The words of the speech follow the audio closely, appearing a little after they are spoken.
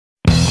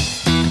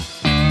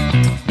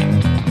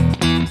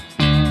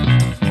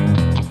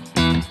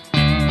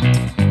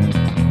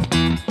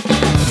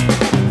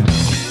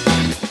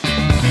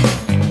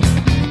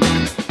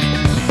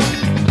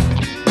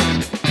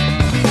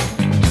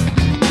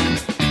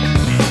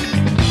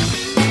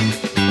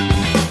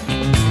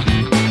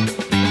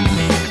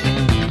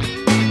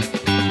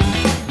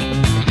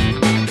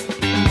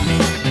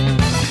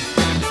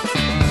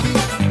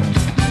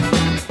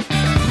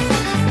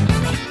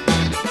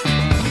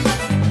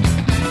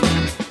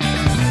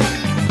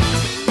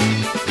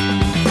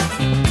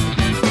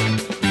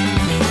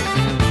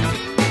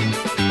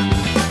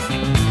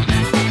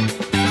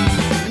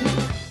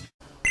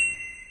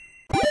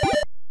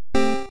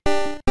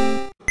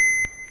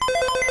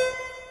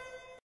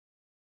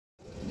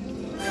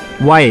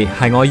喂，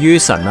係我羽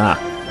神啊！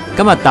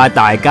今日帶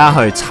大家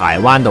去柴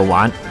灣度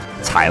玩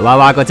柴娃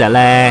娃嗰隻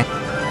呢。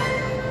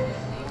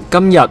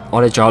今日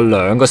我哋仲有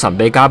2個神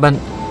秘嘉賓，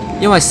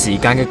因為時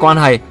間嘅關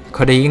係，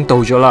佢哋已經到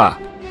咗啦。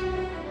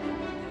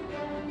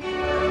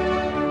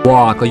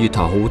哇，個月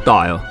台好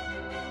大啊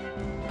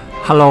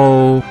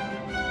 ！Hello，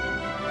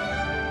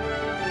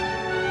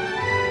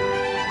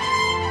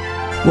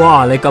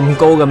 哇，你咁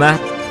高嘅咩？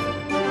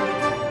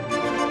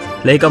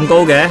你咁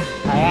高嘅？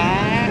係啊。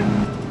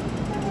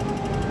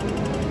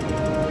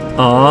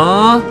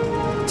啊，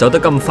走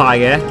得咁快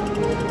嘅？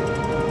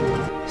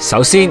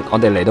首先，我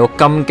哋嚟到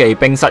金記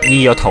冰室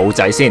醫咗肚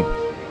仔先。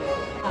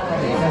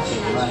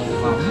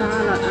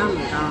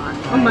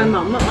我唔係問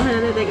乜，我係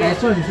你哋嘅。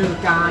需唔需要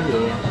加嘢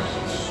啊？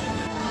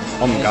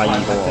我唔介意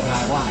嘅喎。淨係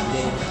嗰行機，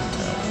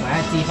買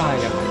一支翻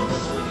去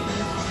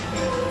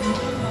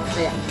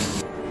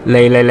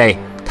嘅。嚟，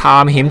探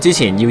險之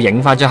前要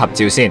影翻張合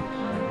照先。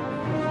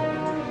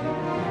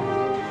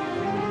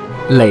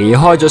離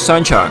開咗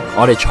商場，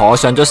我哋坐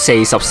上咗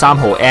43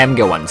號 M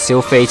嘅雲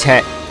霄飛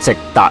車，直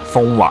達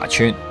風華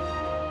村。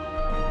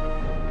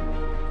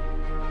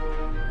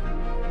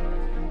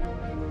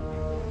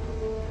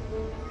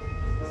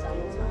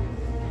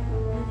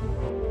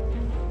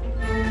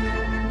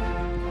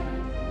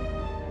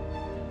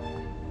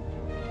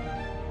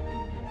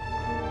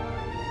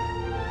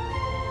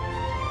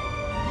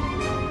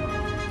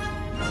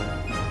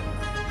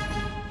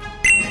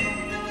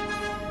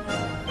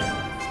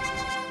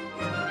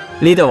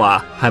呢度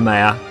啊，係咪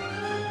啊？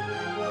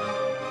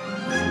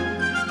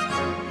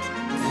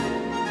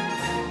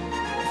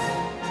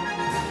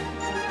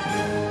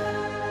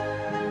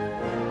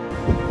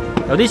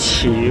有啲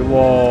似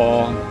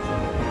喎。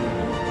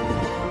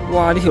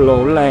哇！呢條路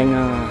好靚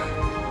啊，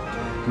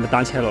係咪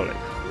單車路嚟？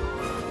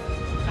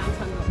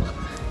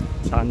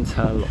單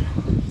車路。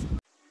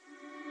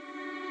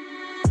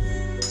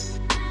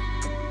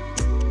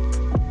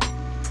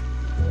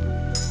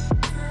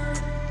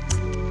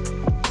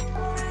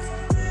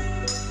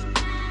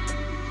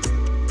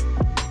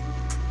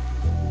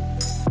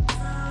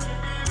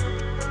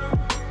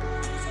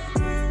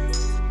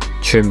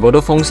全部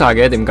都封晒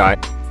嘅，點解？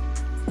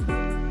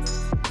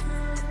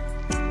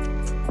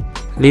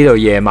呢度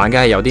夜晚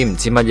梗係有啲唔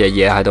知乜嘢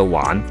嘢喺度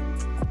玩，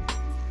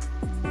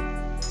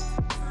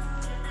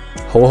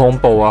好恐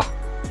怖啊！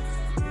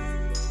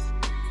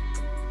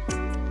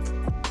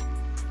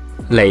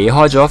離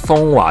開咗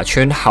風華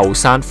村後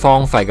山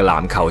荒廢嘅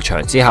籃球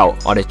場之後，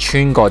我哋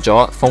穿過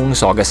咗封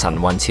鎖嘅神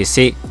運設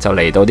施，就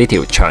嚟到呢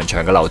條長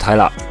長嘅樓梯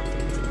啦。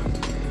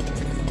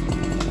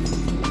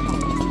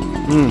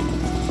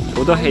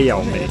好多汽油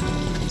味。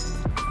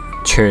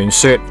傳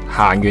說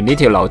行完呢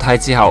條樓梯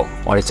之後，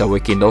我哋就會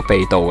見到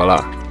秘道㗎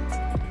喇。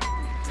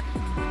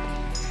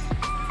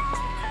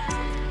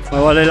係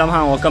喎，你諗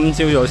下，我今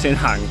朝早先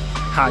行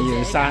完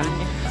山，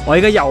我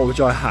而家又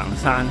再行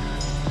山，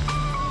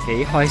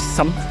幾開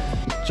心！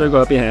追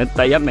過變成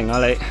第1名啊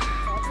你！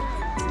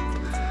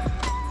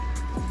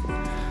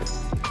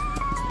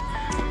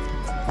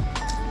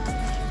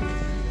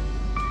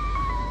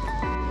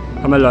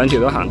係咪2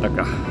條都行得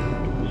㗎？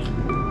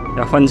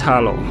有分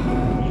岔路。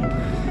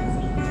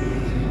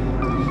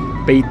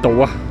秘道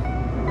啊！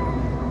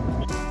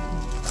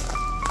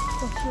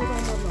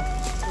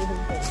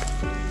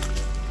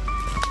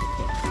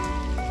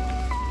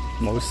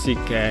冇事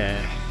嘅。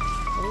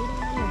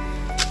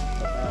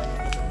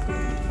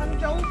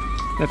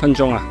咩分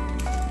鐘啊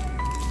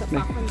？18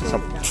分鐘。4.18。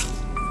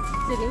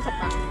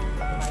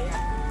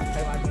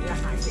係話仲要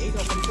行幾個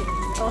分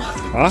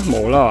鐘？啊，冇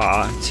啦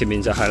嘛，前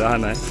面就係啦，係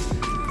咪？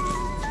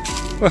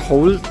喂，好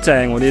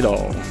正喎呢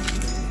度！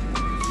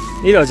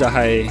呢度就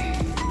係。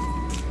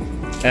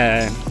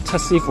七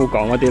師傅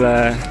講嗰啲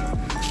咧，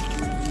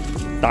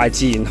大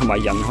自然同埋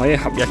人可以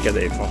合一嘅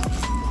地方。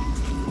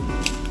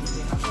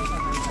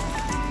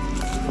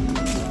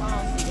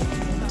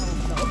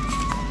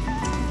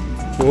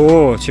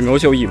哦，前面好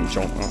似好嚴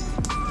重啊！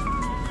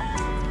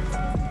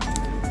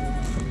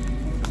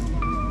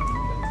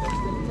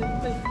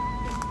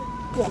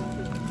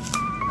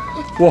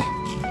哇！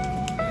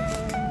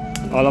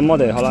我諗我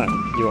哋可能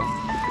要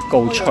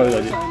告吹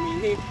嗰啲。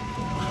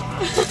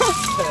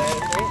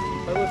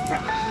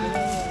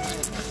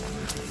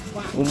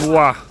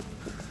哇！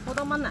好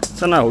多蚊啊！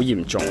真係好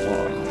嚴重喎，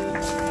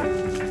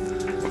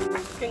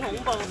勁恐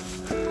怖！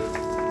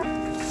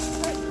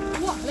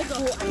哇！呢個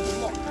好危險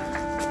喎！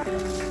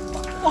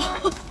哇！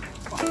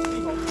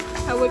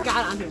係會架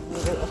爛條褲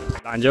嘅喎。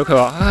爛咗佢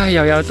話：唉，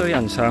又有堆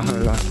人上去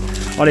啦！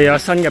我哋有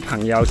新嘅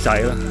朋友仔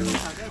啦！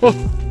哦！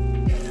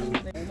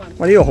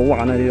喂，呢度好玩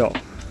啊！呢度。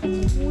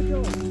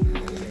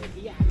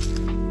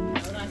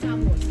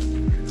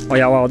我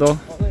有啊，我都。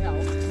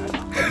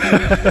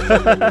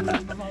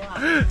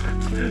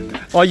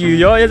我預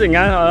咗一陣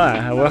間可能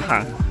係會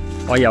行，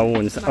我有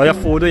換衫，我一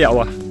褲都有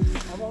啊。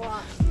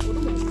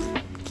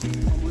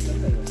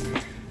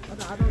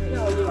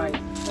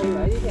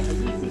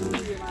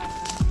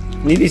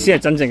呢啲先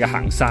係真正嘅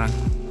行山。呢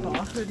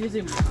啲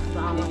先唔行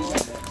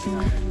山。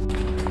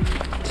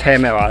車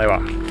咩話？你話？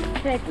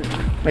車管。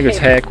咩叫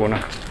車管啊？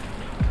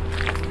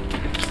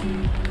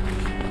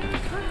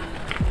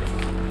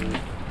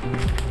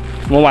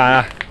冇玩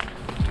啊！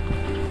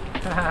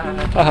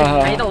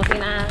喺度先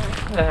啦。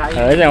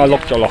係，因為我碌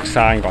咗落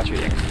山掛住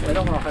影。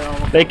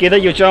你記得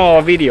要將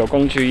我 video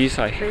公諸於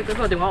世。你俾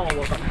個電話我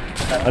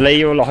喎。你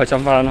要落去斟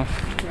翻咯。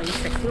你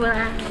食先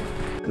啦。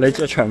你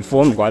着長褲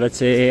唔怪得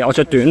知，我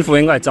着短褲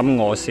應該係針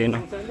我先咯。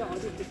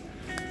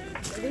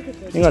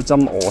應該係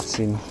針我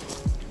先。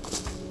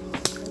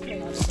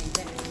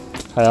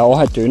係啊，我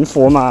係短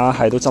褲啊嘛，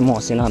係都針我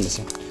先啦，係咪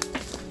先？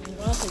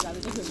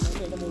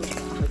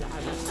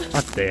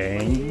啊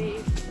頂！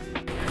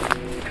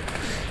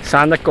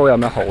生得高有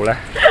咩好咧？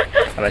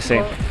係咪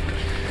先？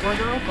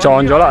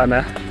撞咗啦，係咪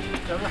啊？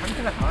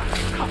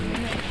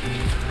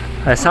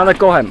係生得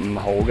高係唔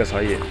好嘅，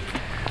所以。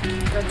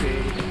跟住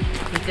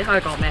唔知可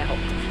以講咩好？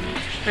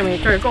明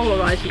明最高嗰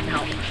個喺前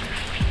後，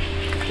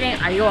驚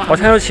矮嗰個。我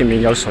聽到前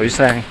面有水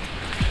聲。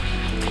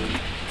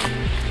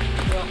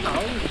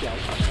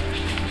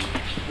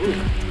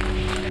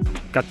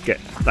吉嘅，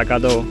大家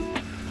都。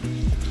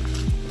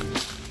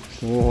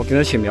我見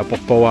到前面有瀑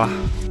布啊！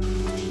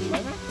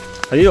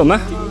喺呢度咩？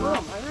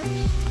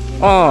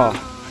哦，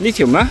呢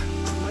條咩？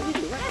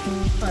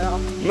係啊。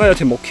咁有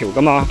條木橋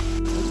㗎嘛？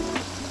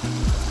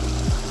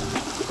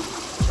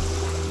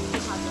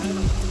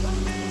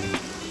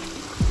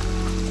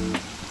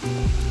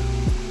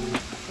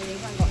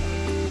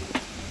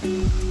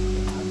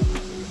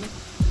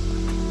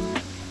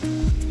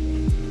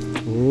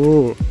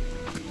哦。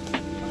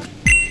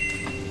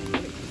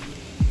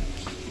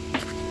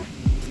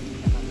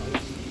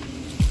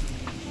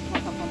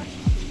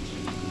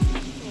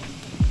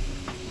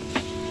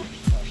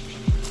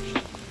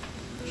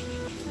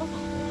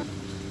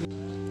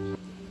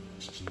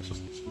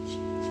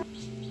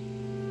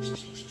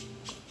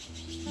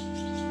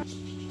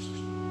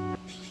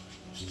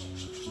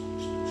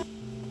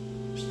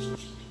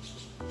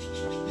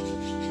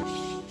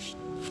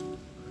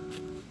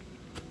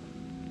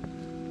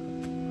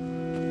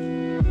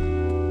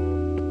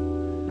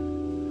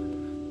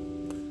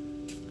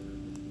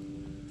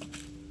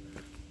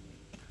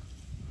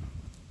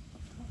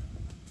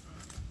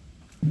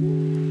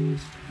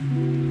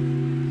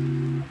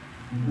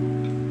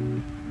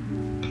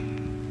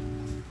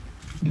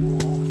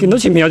見到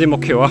前面有條木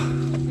橋啊！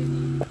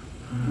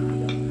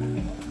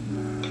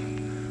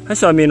喺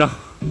上面啊，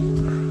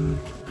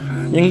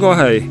應該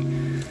係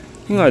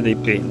呢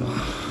邊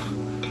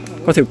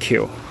嗰條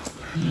橋，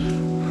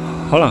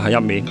可能係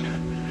入面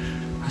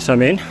上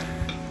面。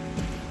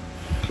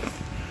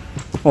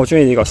我中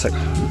意呢個色，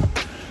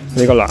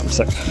呢個藍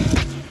色。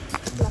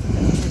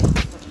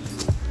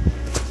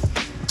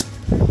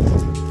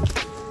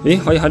咦？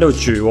可以喺度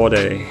住喎，我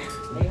哋。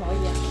你可以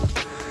啊。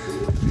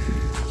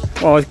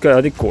我腳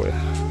有啲攰啊。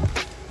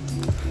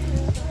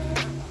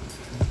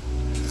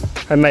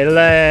係咪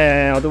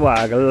咧？我都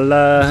話噶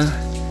啦。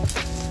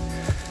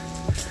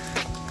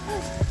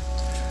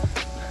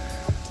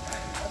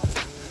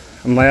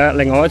唔係啊，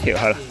另外一條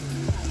係啦。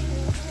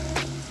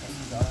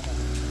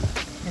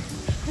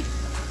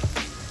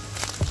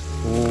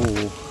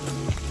哦。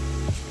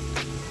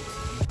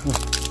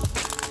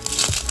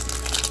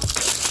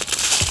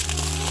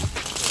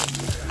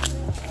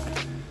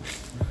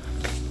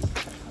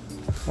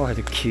我係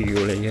條橋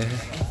嚟嘅。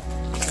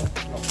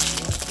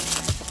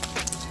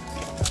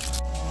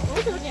好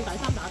似嗰件第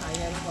三打底嘅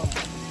呢個，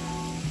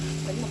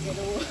醒目嘅都。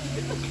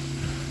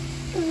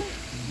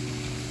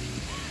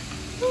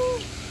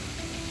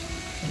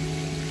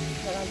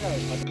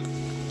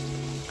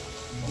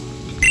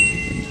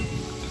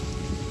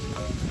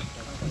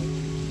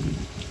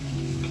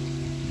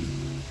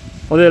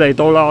我哋嚟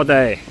到啦，我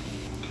哋。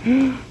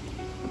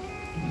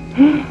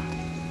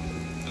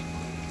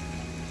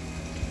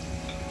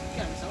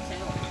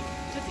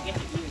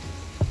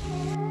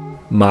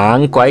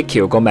猛鬼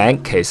橋個名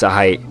其實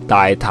係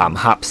大潭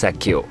峽石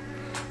橋，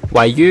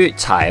位於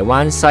柴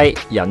灣西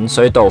引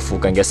水道附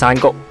近嘅山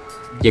谷，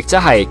亦即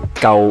係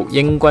舊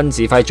英軍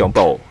指揮總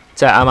部，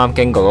即係啱啱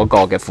經過嗰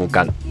個嘅附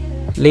近。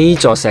呢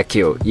座石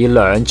橋以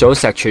兩組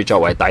石柱作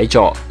為底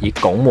座，以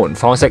拱門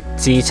方式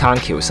支撐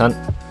橋身。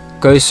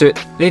據說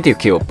呢條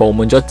橋佈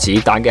滿咗子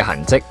彈嘅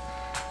痕跡，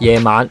夜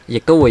晚亦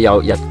都會有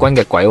日軍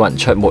嘅鬼魂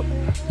出沒，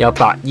有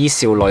白衣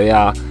少女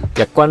啊，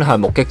日軍向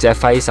目擊者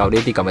揮手呢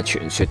啲咁嘅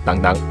傳說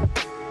等等。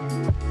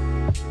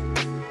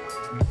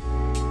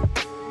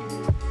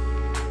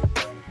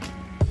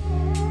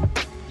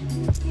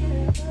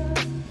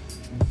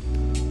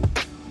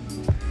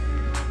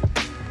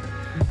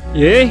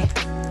咦？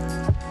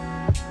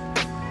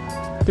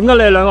點解你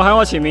哋兩個喺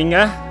我前面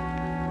嘅？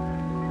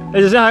你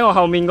哋先喺我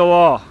後面嘅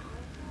喎？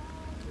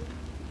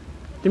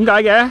點解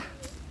嘅？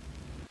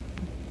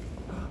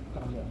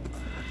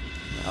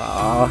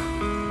啊？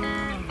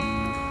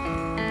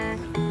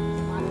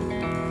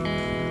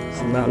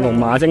咩啊？龍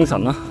馬精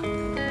神啦！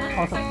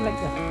我實力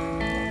啊！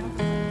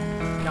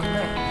入咩？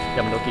入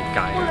唔到結界。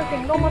哇！你勁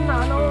多蚊眼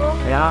咯！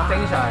係啊。正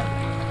常。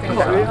佢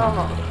啊！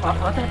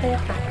我真係得一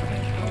格。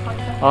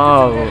哦。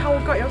後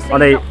腳有四我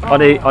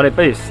哋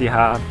不如試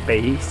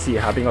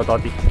下邊個多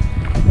啲。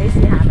你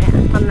試下咩啊？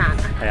蚊眼啊？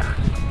係啊。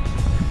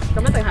咁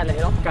一定係你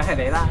咯。梗係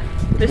你啦。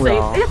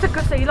你一隻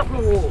腳4粒咯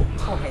喎。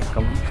咁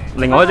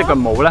另外一隻腳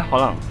冇咧，可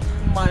能。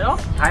唔係咯。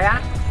係啊。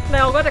你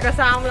我嗰隻腳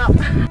3粒。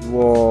哇！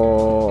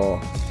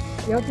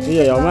呢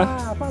隻有咩？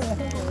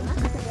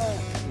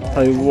係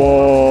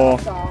喎。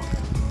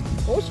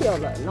好似有2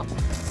粒。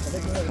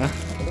嚇？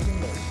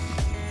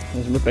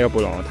你做乜俾個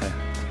背囊我睇啊？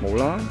冇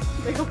啦。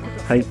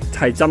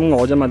係針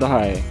我啫嘛，都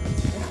係。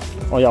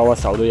我有啊，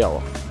手都有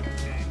啊。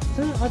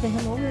所以我哋係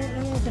冇咩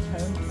隻長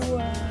褲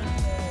啊，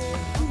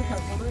咁長褲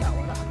都有啊。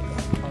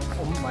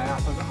我唔係啊，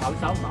佢咬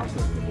手唔咬腳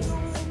嘅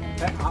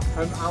喎，佢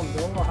咬唔到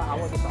我，佢咬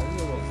我隻手嘅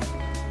喎。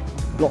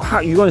落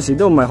黑雨嗰陣時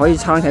都唔係可以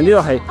撐艇，呢度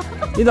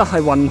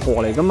係運河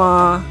嚟㗎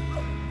嘛。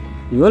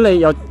如果你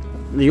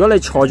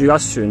坐住架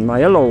船，咪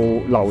一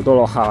路流到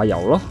落下游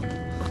咯。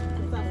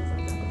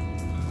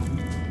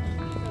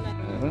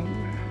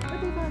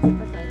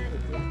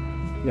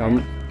有。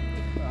呢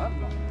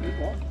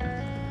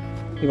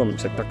個唔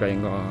食得㗎，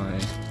應該。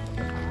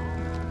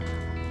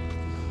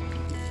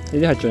呢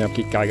啲係進入結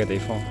界嘅地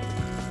方。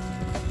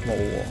冇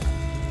喎，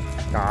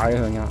假嘅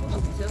佢呃。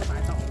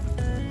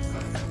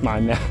賣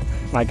咩啊？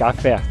賣咖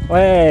啡啊？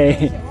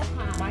喂！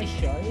賣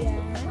水啊！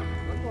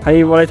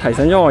係喎，你提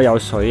醒咗我有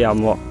水飲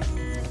喎。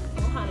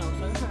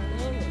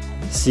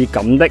是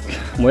咁的，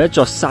每一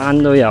座山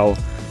都有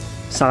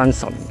山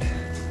神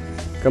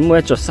嘅。咁每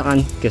一座山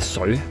嘅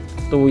水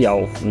都有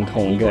唔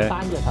同嘅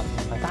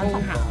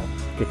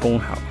功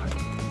效。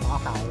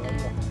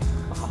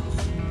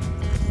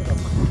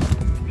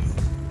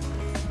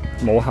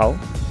冇口？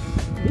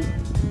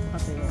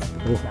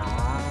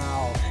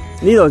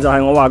呢度就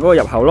係我話嗰個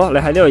入口咯。你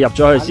喺呢度入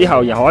咗去之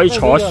後，然後可以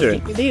坐船，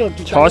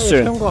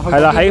係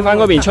啦，喺翻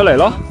嗰邊出嚟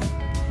咯。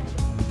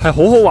係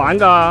好好玩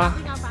㗎！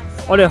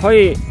我哋可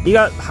以依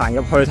家行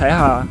入去睇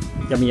下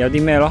入面有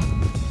啲咩咯。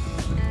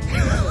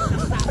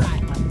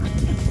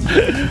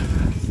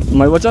唔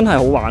係喎，真係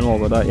好玩喎，我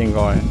覺得應該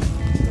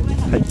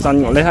係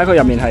真嘅。你睇佢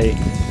入面係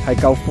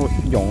夠闊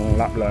容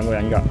納2個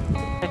人㗎。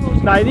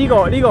但係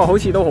呢個好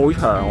似都好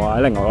長喎，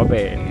喺另外嗰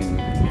邊。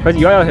佢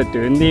如果有條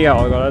短啲嘅，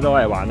我覺得都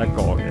係玩得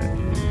過嘅。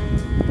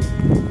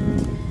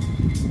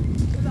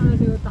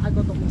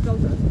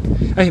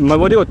誒唔係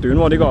喎，呢個短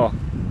喎，呢個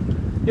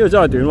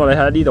真係短喎，你睇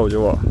下呢度啫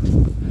喎。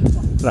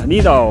嗱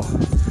呢度，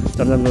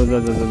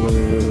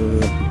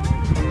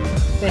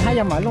地下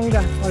有埋窿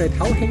㗎，我哋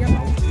唞氣一流。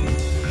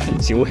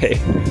沼氣，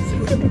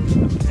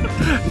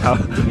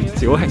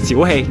沼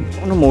氣，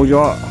我都冇咗，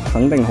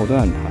肯定好多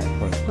人排去。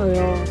係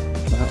啊。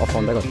我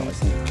放低個袋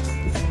先。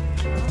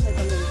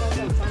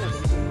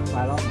係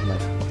咯，唔係，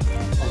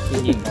我見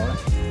唔到啦。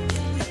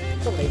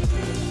捉你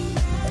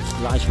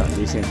拉長啲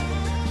先，係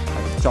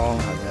裝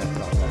下嘅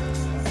落落。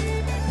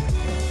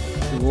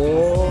哇！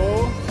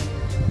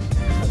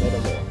喺呢度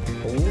冇，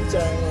好正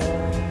喎！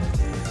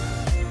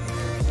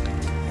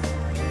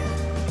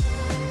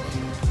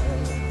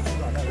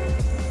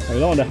係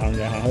咯，我哋行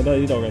嚟行去都係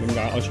呢度嘅，點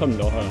解？我出唔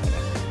到去係咪？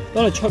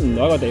當你出唔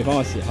到一個地方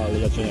嘅時候，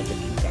你就進入咗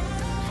結界。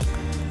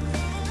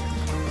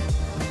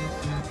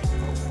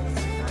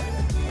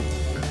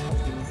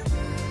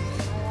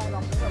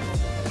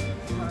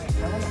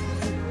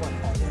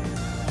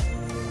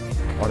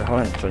我哋可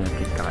能進入結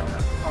界啦。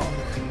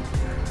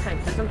係唔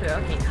小心做咗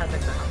其他隻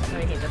腳，所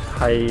以其實係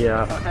啊。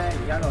我睇下而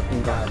家個邊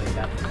界嚟㗎。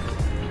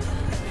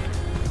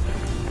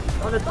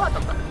我哋都係揼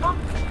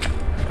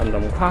揼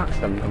框，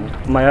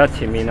唔係啊，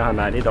前面啊，係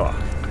咪呢度啊？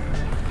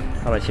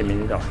係咪前面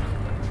呢度？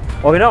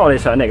我記得我哋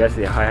上嚟嘅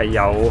時候係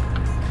有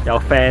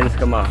fans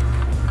㗎嘛？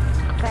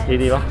呢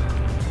啲咯，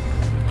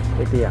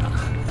呢啲啊，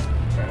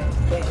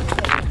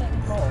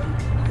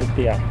呢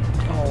啲啊。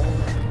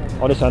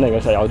我哋上嚟嘅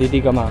時候有呢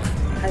啲㗎嘛？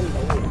睇唔到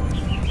喎。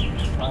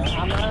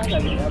啱啦，入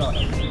面落嚟。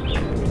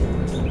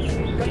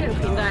嗰條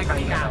片都係咁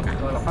教㗎。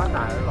落翻嚟大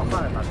潭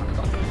度。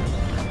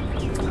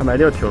係咪呢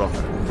度跳落去？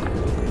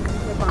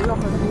你滾落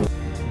去。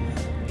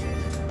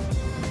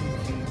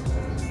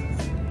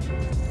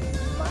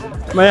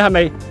唔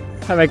係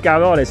係咪教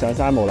咗我哋上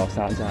山冇落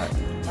山真係？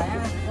係啊，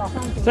落山。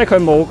即係佢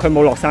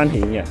冇落山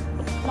片嘅。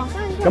落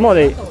山。咁我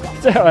哋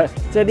即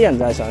係啲人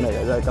就係上嚟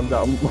嘅啫，咁就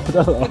冇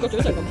得落。個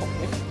嘴唇咁紅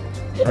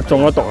嘅。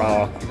中咗毒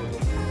啊！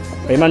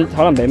可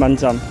能俾蚊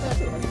針。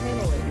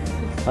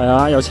係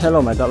啊，有車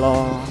路咪得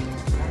咯。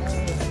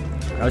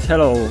有車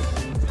路，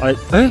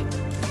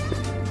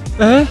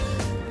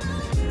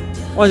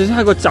我哋先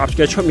喺個閘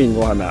嘅出面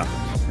喎，係咪啊？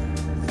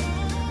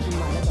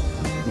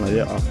唔係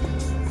呢度啊，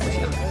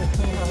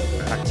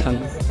嚇親，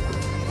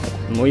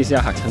唔好意思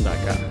啊，嚇親大家。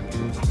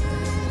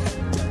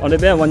我哋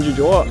俾人韞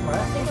住咗啊！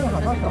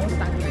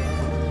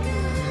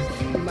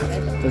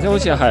頭先好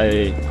似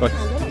係個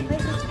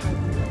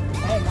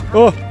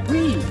哦，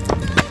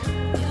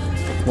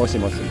冇事。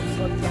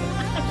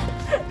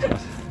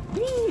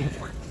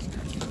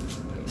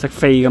識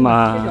飛噶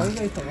嘛？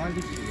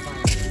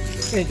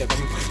識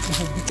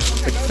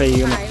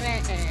飛噶嘛？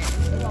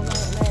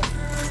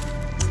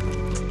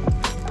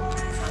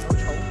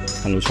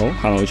行路草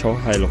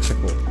係綠色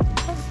嘅，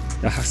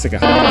有黑色嘅。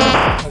啲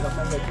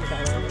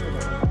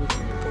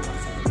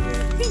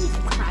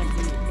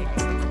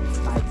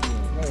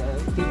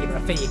葉係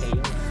飛起㗎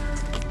嘛。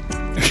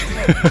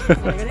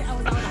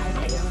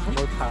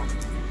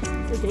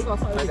要幾個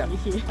水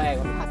幾次？係咁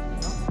拍。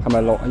係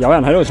咪落有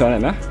人喺度上嚟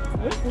咩？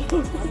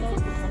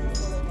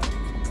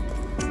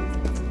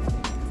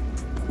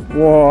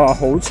哇，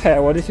好赤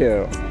喎呢條！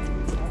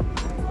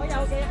我有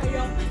嘅係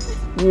用。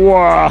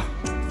哇！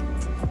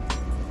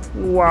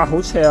哇，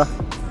好赤啊！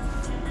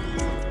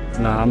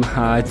男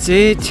孩子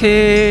挑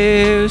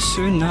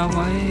選那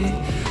位，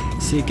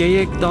是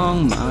記憶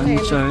當晚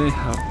最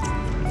後。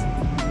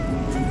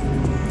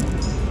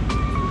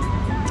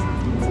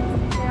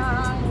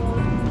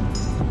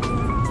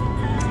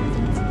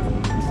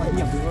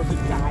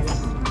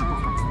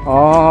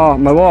哦，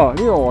唔係喎，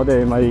呢度我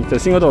哋咪就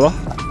先嗰度咯，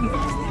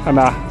係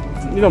咪啊？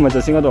呢度咪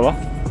就先嗰度咯，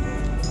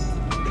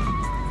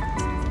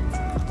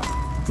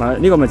咪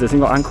呢個咪就先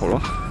個 uncle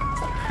咯，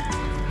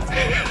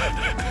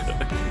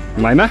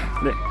唔係咩？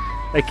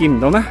你見唔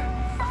到咩？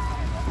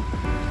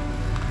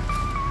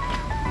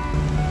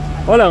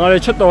可能我哋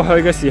出到去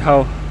嘅時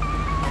候，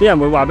啲人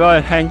會話俾我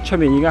哋聽，出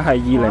面已經係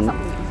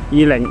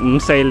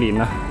2054年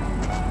啦。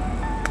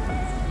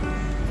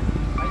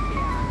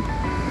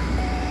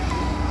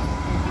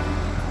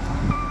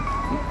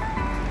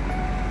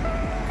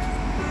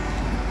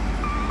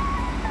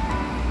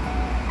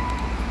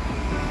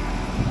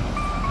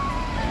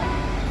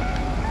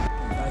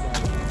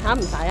嚇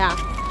唔使啊，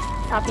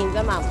拍片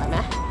啫嘛，唔係咩？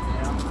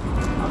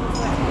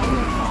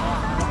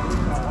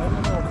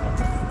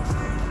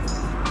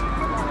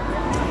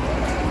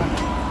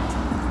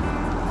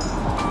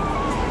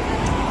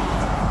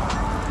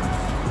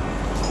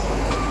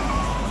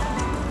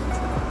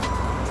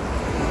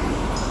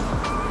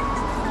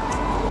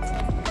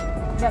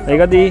你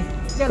嗰啲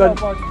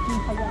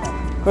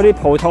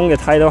普通嘅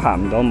梯都行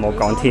唔到，唔好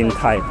講天梯。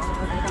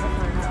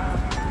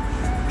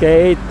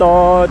幾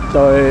多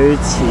對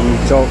持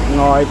續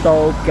愛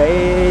到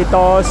幾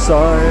多歲？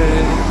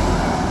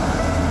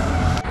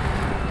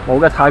冇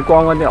嘅太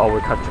光嗰啲我會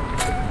cut 咗，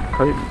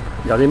佢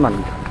有啲問題。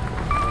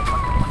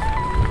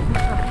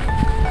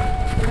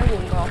有冇換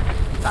過？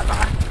大把，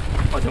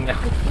我仲有。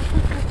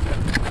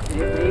呢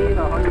度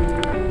可以，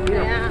呢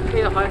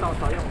度可以當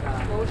水用㗎啦。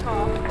冇錯。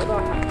好多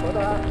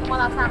冇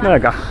垃圾。咩嚟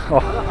㗎？哦，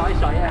好多海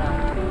水啊！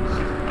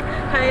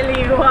係料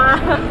啊！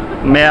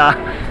咩啊？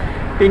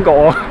邊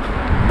個？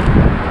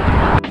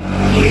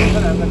以前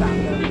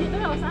都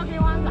有筲箕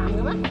灣站嘅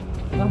咩？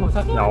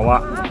有啊。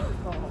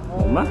冇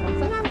咩？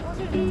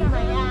係咪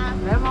啊？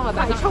你啱啱話大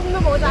涌都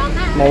冇站咩？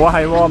冇啊，係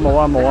喎，冇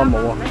啊，冇啊，冇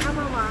啊。你啱啱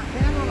話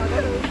嗰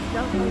度有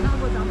第三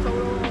個站數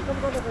咯，咁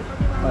嗰度咪筲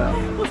箕灣。係啊。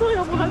我所以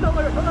有冇喺度？我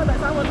入到第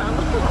三個站咯。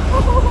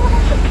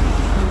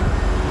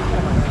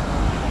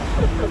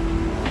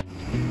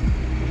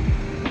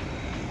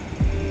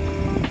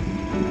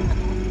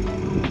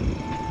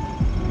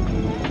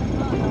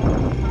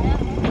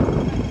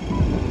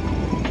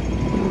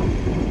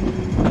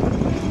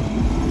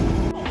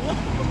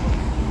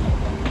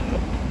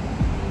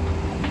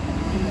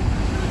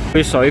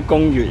去水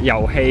公園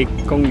遊戲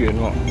公園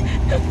喎，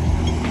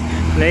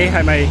你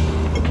係咪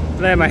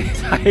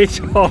睇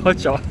錯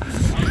咗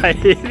睇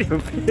條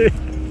片？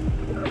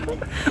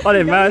我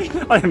哋唔係去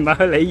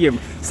鯉魚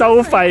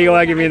收費嘅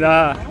喎，見唔見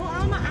啊？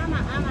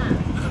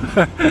唔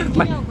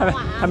係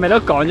係咪都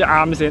講咗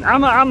啱先？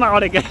啱啊，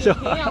我哋繼續。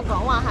片有講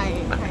話係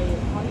可以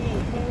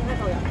經一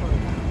度入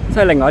去。即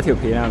係另外一條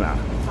片係咪啊？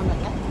係咪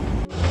咧？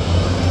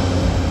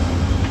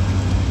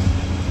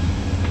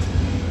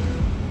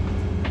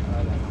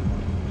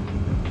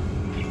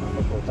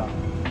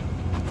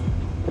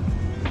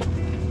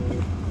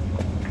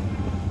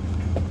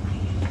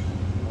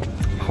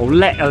好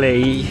叻啊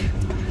你！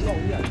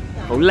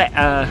好叻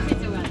啊！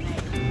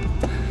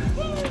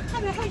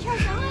係咪去唱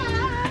歌啊？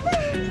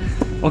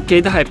我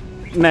記得係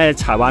咩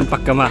柴灣北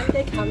㗎嘛？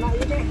你琴日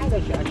已經喺度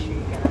上船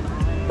㗎啦，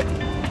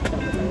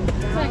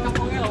即係咁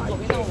我一路喺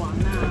度玩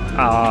啊！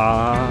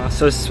啊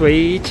 ，so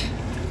sweet！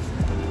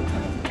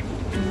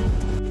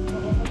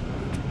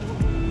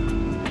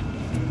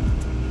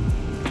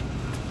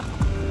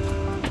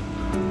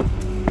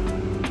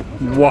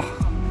哇，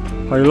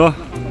係咯，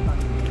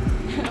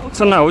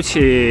真係好似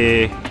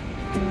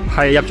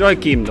係入咗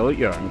去見唔到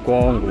陽光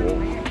嘅喎。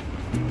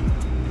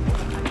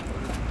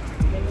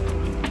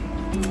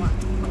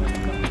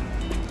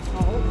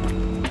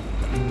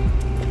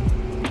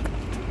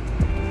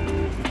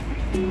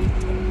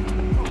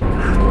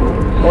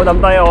冇抌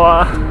低我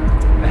啊！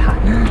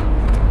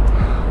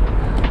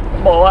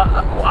冇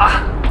啊！哇！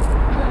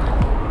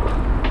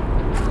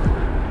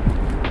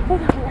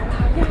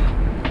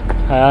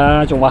係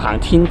啊，仲話行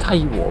天梯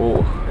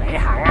喎！你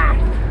行啊？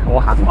我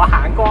行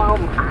過，我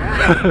唔行啊！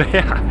你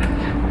行。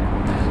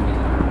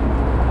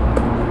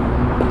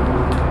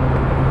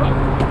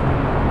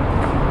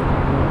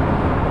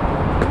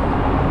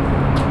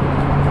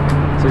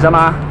小心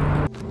啊！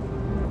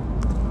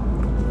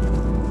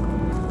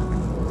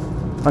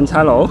分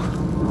岔路，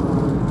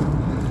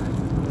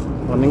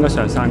我諗應該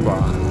上山啩。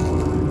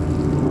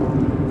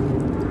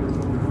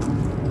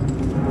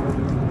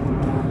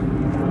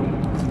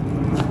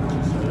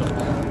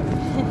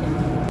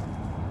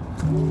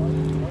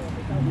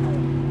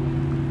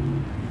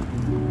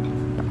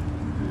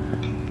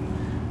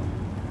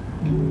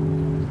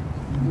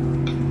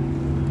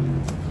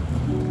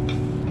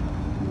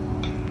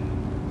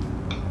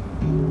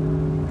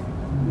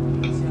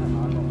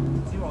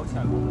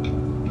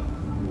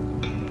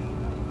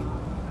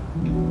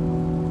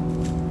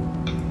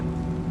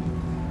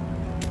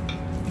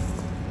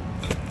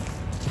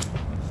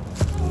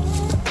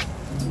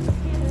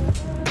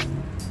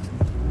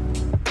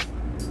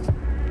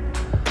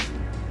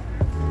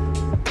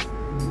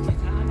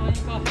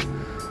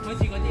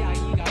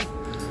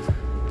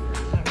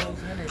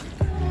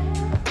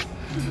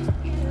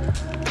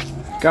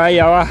加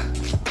油啊！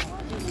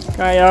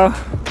加油！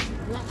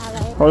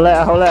好叻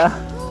啊！好叻啊！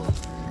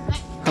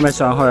係咪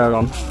上去啊？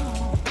咁？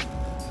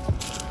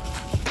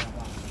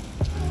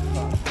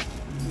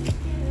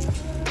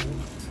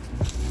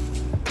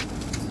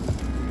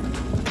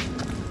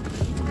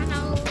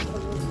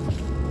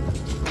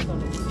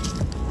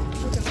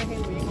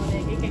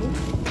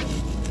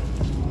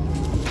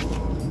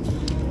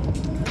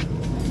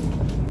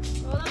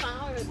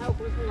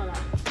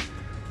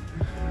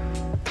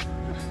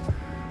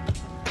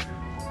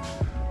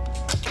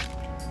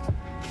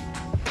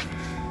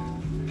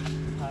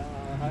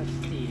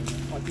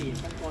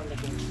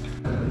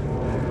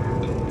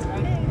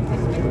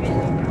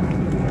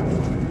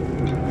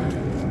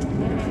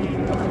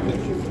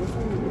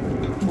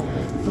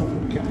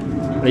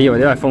你以為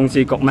呢個係風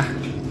之谷咩？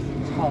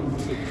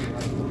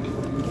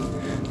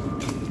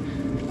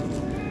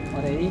我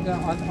哋呢個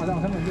我想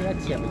問呢一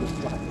次係咪要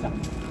符合陣？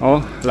好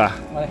嗱，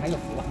我哋喺度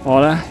符合。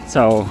我咧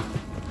就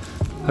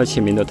去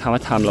前面度探一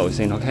探路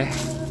先 ，OK？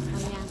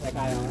 你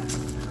加油啦！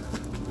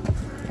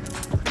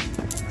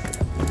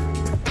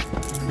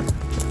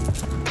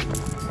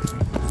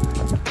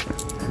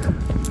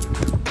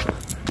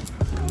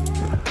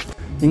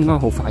應該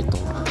好快到。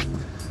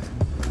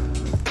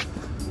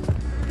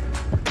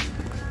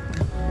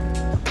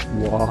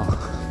哇，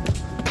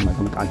唔係咁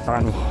簡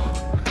單喎，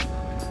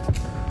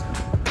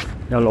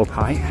有路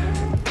牌。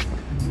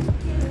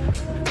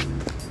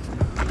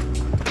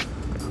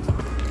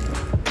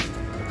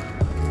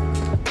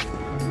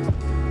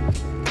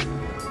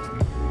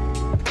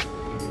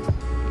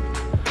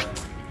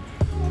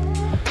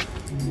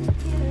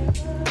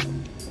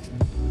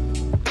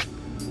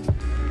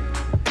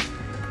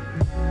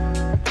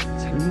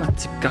請勿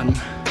接近。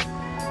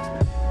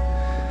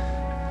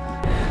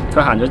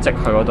佢行咗直去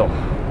嗰度。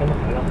咁咪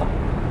係咯，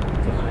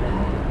直去咧，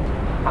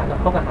行落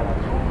嗰個行樓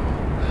梯。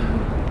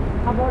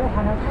阿波，你行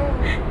樓梯。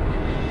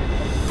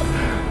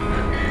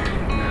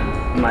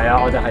唔係啊，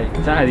我就係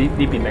真係呢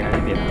邊定係呢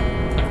邊啊？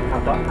差唔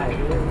多係呢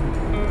邊。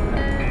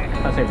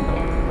分析唔到。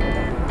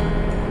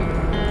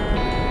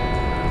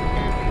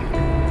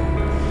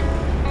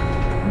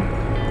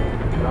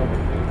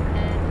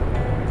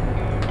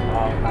哦，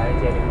睇下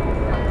借點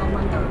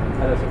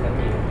喺度食緊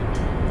嘢，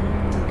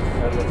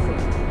有嘢食。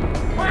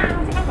哇！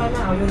即刻快咬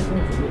咗啲公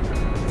子，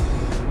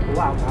好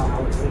咬。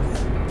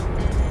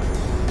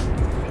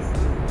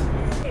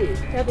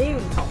有啲唔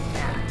同嘅。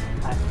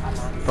係啱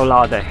啱。到啦，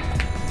我哋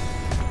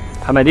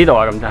係咪呢度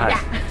啊？咁就係。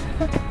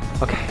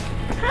OK。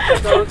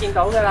就見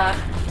到㗎啦。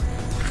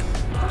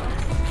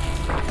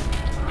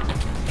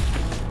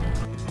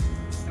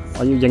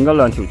我要影嗰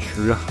兩條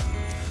柱啊！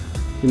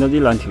見到呢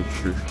兩條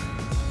柱。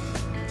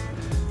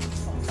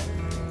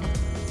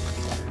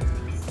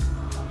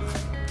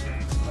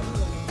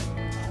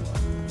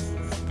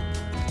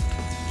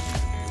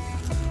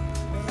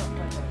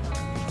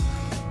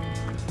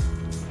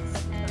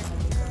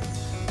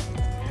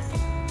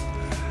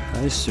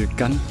喺樹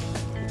根，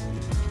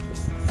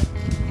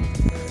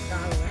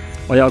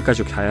我有繼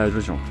續睇下都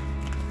仲。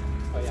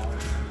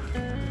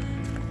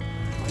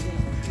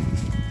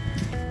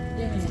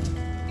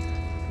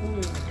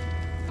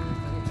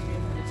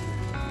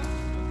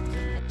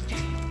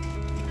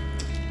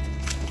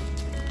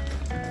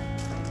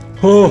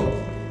哦。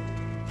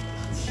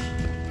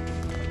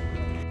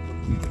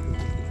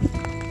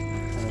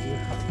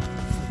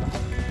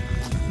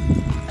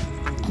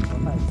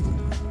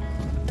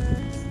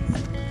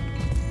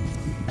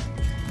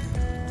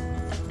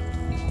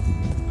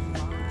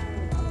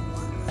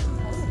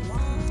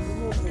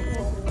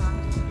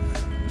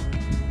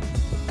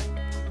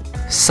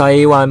西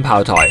灣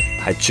炮台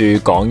係駐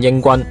港英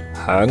軍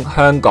響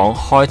香港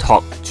開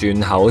拓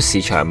轉口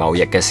市場貿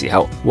易嘅時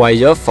候，為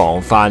咗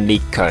防範列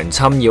強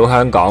侵擾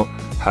香港，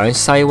響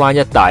西灣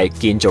一帶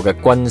建造嘅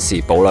軍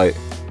事堡壘。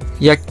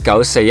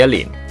1941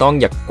年，當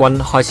日軍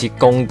開始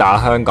攻打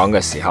香港嘅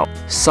時候，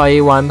西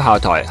灣炮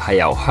台係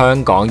由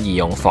香港義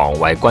勇防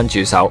衛軍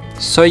駐守。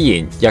雖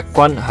然日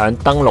軍響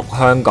登陸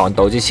香港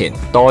島之前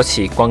多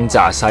次轟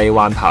炸西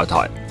灣炮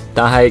台，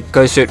但係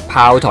據說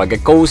炮台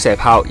嘅高射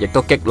炮亦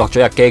都擊落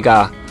咗日機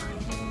㗎。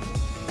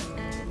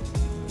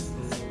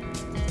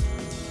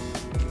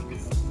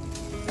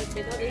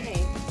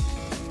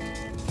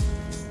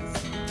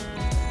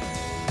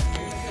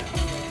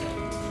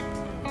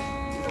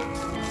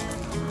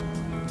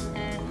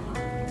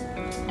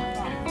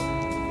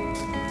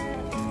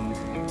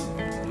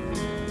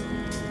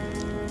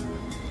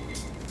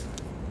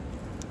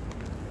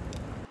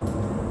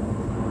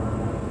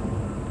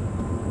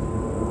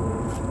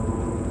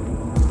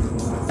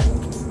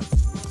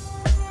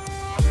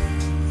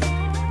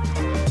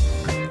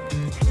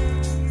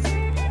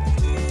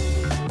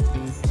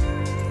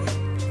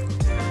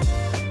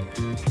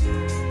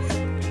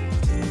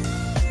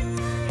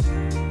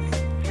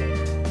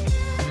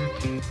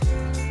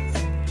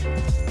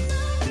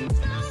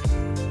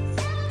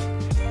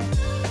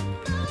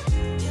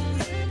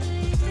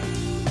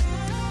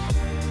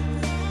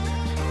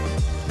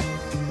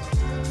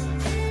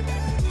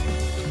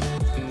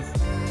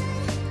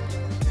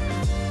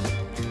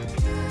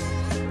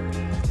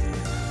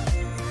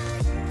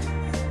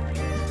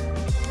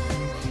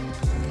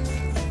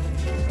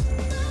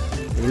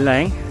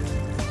靚。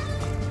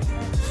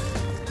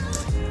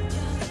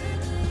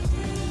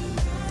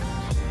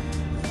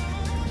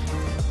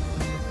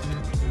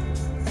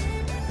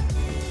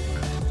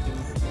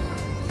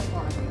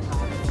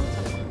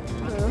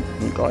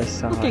唔該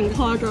晒。都勁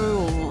誇張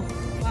喎！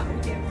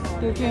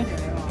要驚。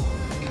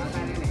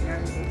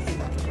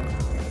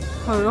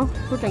係咯，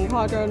都勁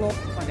誇張咯。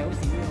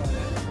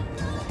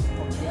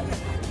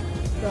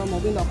仲有冇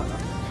邊度行啊？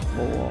冇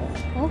喎。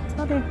好，多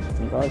謝。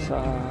唔該晒。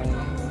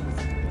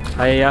係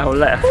啊，好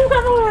叻啊！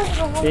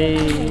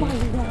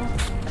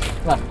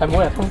嗱，係冇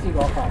人通知過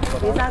我。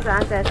先生想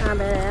借衫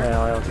俾你啊！係啊，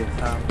我有件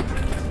衫。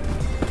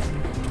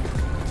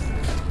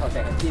我成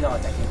日知道我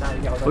成件衫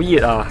有好多。好熱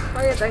啊！可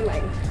以證明。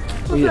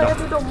好熱啊！一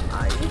啲都唔矮。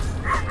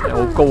好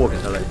高啊，其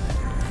實你。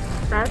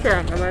第一次人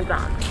咁樣賺。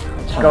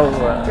高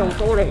啊！仲高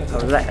你。好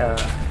叻啊！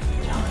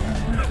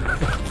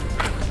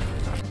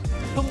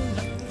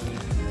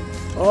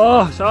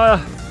哦，上去啦！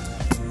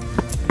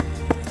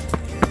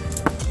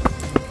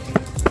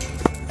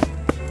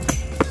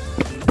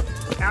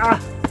啊！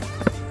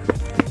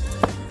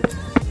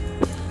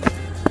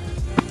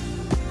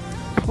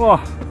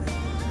哇！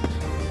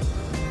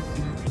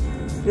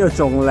呢度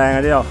仲靚啊！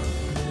呢度。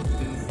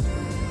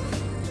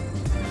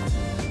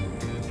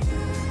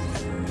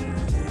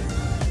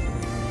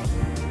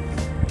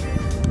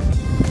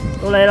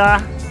到你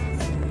啦！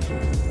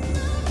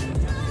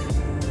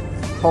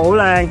好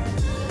靚，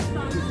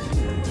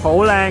好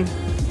靚。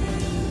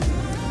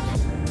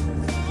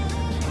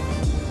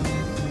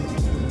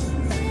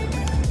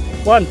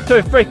1、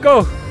2、3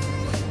 go！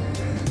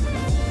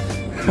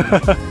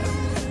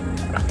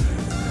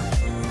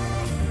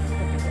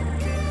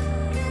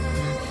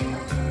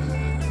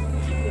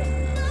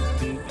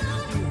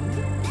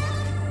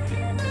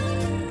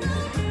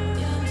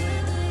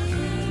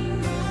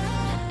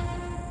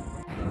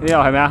 呢度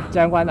係咩啊？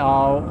將軍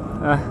澳，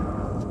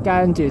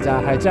跟住就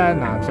係將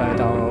南隧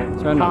道，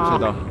將南隧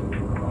道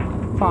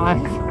翻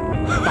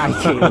大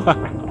橋。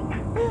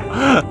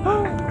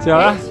之後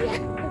咧，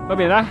嗰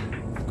邊咧，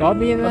嗰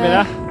邊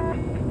咧，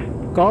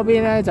嗰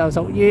邊咧就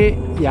屬於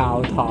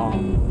油塘。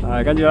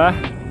係跟住咧，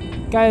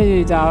跟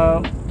住就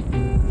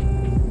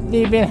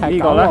呢邊係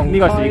九龍區。呢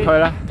個市區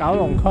咧，九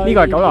龍區。呢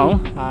個係九龍？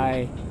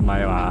係。唔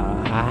係嘛？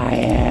係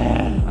啊。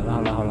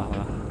好啦。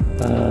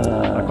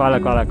乖啦。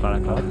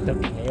對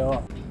唔起喎。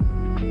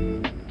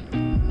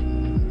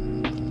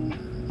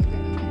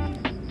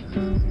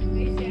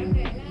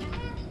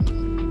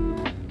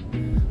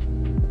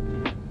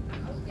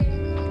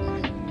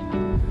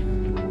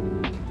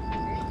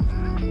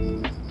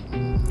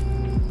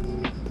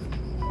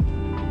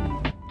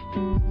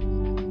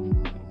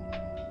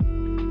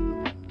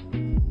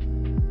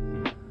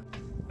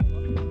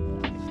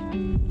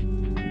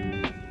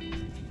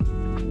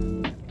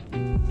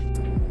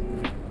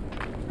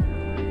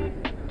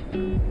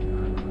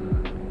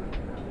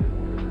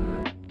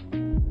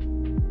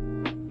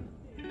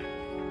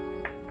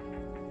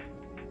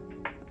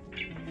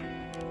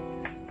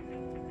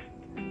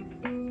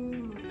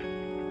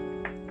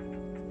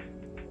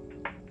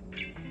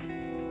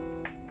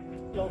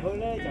落去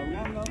咧就啱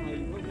啱係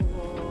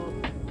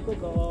嗰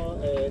個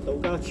度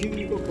假村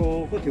嗰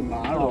條馬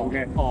路嘅。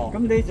哦。咁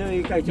你再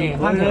繼續去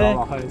咧，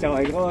就係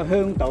嗰個香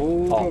島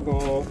嗰個。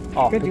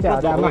哦。跟住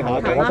嗰度下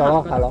底嗰度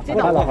咯，係咯。嗰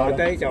度下底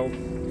就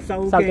收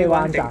機灣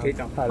站。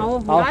好，唔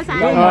該晒。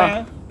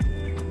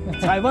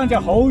柴灣就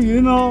好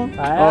遠咯。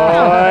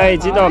係，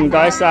知道，唔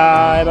該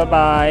晒，拜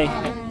拜。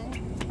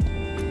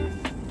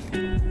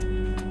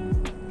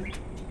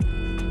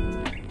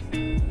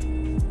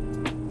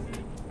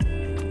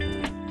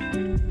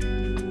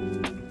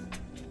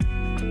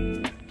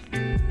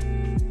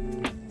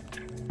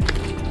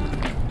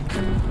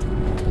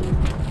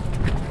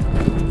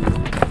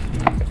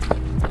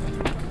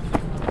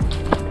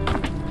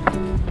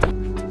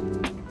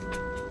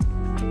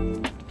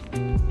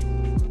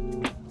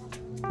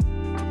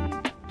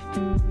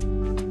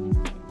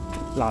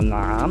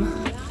南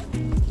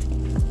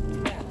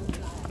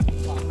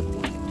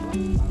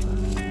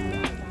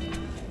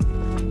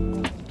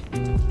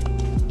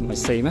唔係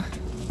4咩？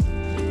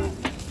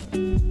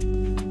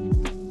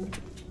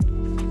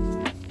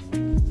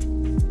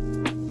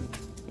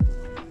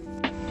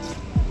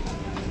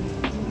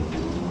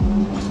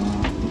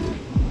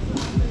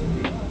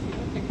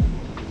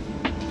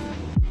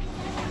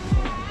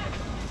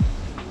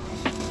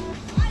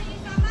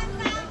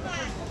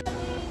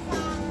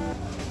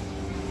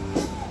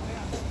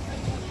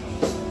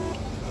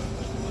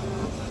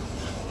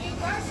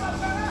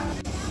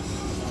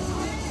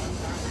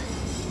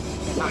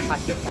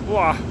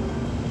哇，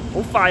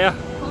好快啊！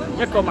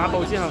一個馬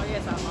步之後。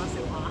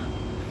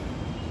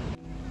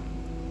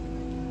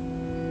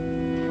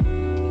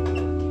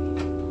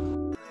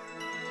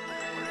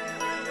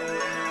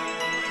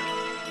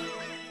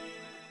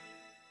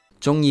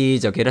鍾意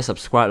就記得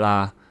subscribe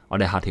啦！我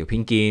哋下條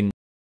片見。